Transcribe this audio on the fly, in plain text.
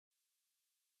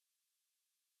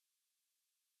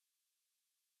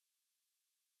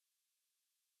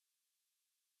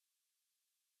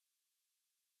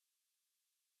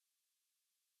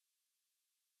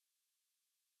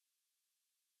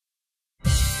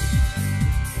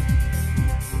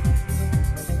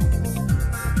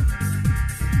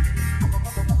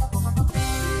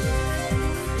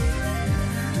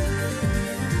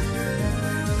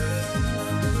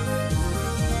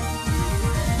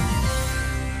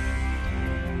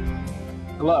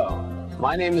Hello,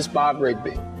 my name is Bob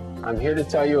Rigby. I'm here to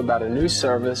tell you about a new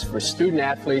service for student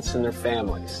athletes and their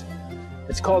families.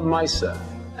 It's called MISA,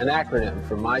 an acronym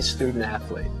for My Student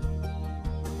Athlete.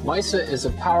 MISA is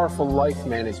a powerful life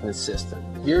management system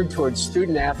geared towards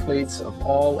student athletes of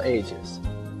all ages.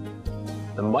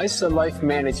 The MISA Life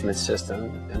Management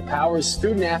System empowers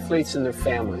student athletes and their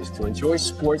families to enjoy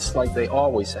sports like they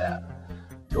always have,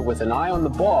 but with an eye on the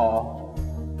ball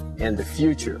and the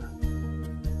future.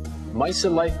 MISA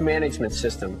Life Management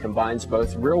System combines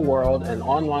both real-world and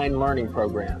online learning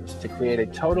programs to create a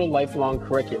total lifelong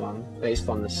curriculum based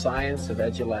on the science of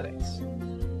eduletics.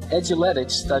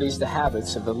 Eduletics studies the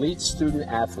habits of elite student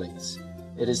athletes.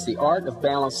 It is the art of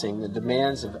balancing the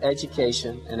demands of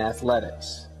education and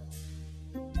athletics.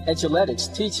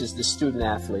 Eduletics teaches the student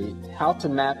athlete how to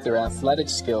map their athletic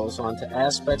skills onto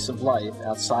aspects of life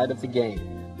outside of the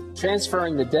game,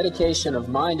 transferring the dedication of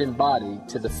mind and body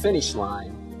to the finish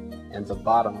line and the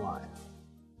bottom line.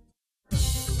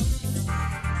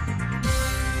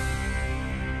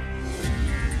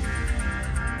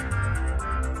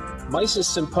 MISA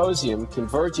Symposium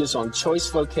converges on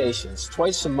choice locations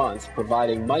twice a month,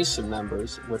 providing MISA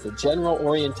members with a general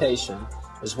orientation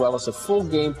as well as a full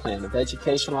game plan of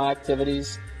educational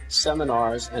activities,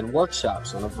 seminars, and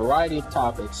workshops on a variety of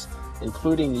topics,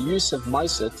 including the use of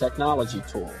MISA technology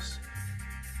tools.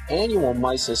 Annual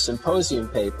MISA Symposium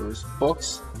papers,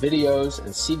 books, videos,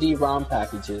 and CD-ROM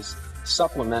packages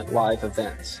supplement live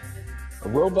events. A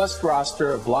robust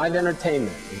roster of live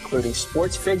entertainment, including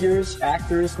sports figures,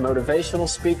 actors, motivational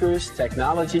speakers,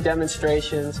 technology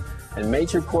demonstrations, and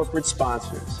major corporate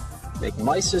sponsors, make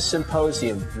MISA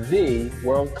Symposium the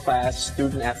world-class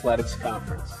student athletics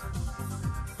conference.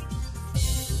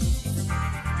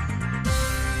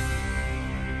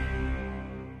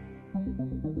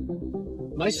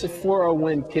 MISA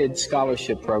 401 Kids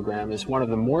Scholarship Program is one of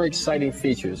the more exciting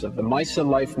features of the MISA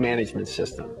Life Management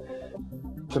System.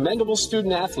 Commendable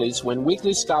student athletes win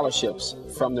weekly scholarships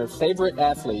from their favorite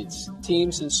athletes,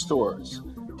 teams, and stores.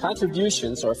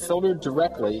 Contributions are filtered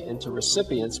directly into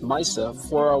recipients' MISA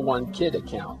 401 Kid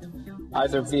account,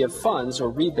 either via funds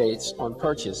or rebates on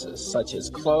purchases such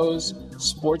as clothes,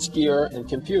 sports gear, and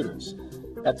computers.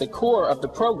 At the core of the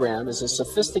program is a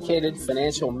sophisticated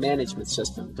financial management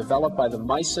system developed by the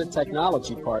MISA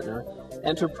technology partner,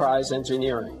 Enterprise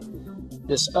Engineering.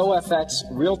 This OFX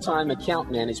real-time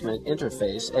account management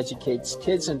interface educates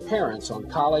kids and parents on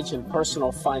college and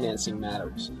personal financing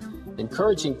matters,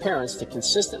 encouraging parents to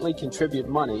consistently contribute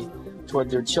money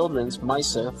toward their children's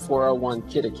MISA 401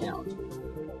 Kid account.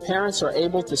 Parents are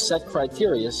able to set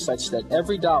criteria such that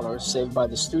every dollar saved by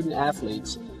the student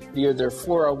athletes via their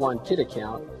 401 Kid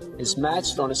account is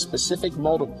matched on a specific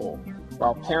multiple,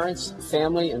 while parents,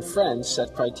 family, and friends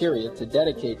set criteria to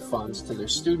dedicate funds to their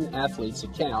student athlete's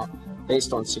account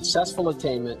based on successful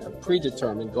attainment of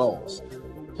predetermined goals.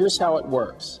 Here's how it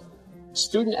works.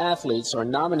 Student athletes are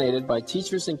nominated by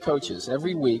teachers and coaches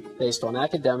every week based on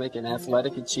academic and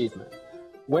athletic achievement.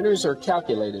 Winners are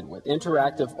calculated with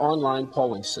interactive online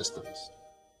polling systems.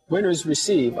 Winners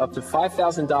receive up to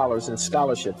 $5,000 in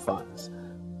scholarship funds.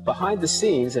 Behind the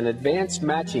scenes, an advanced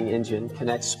matching engine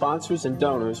connects sponsors and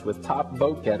donors with top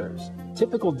vote getters.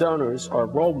 Typical donors are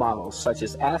role models such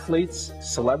as athletes,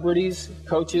 celebrities,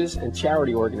 coaches, and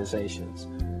charity organizations.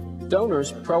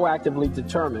 Donors proactively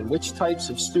determine which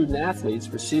types of student athletes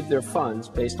receive their funds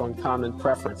based on common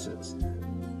preferences.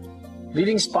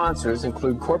 Leading sponsors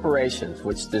include corporations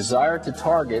which desire to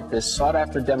target this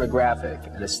sought-after demographic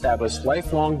and establish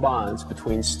lifelong bonds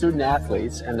between student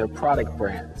athletes and their product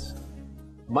brands.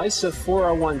 MISA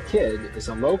 401 Kid is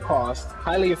a low-cost,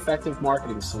 highly effective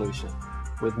marketing solution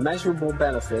with measurable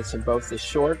benefits in both the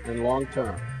short and long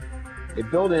term. A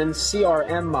built-in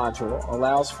CRM module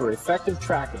allows for effective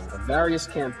tracking of various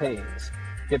campaigns,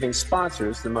 giving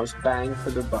sponsors the most bang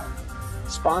for their buck.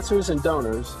 Sponsors and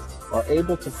donors are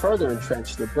able to further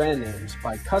entrench their brand names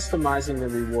by customizing the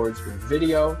rewards with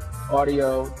video,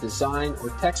 audio, design, or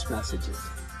text messages,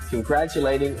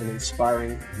 congratulating and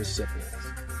inspiring recipients.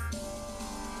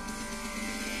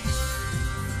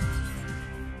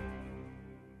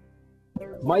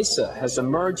 MISA has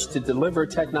emerged to deliver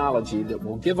technology that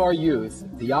will give our youth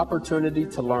the opportunity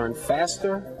to learn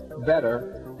faster,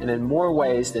 better, and in more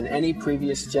ways than any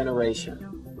previous generation.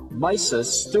 MISA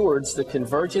stewards the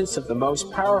convergence of the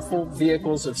most powerful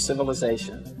vehicles of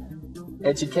civilization: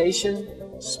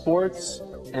 education, sports,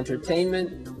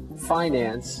 entertainment,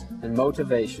 finance, and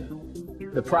motivation.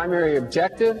 The primary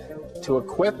objective: to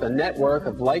equip a network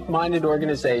of like-minded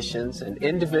organizations and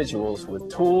individuals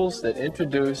with tools that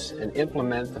introduce and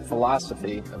implement the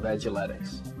philosophy of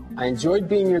eduletics. I enjoyed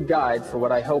being your guide for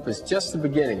what I hope is just the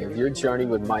beginning of your journey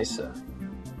with MISA.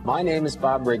 My name is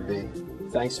Bob Rigby.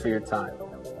 Thanks for your time.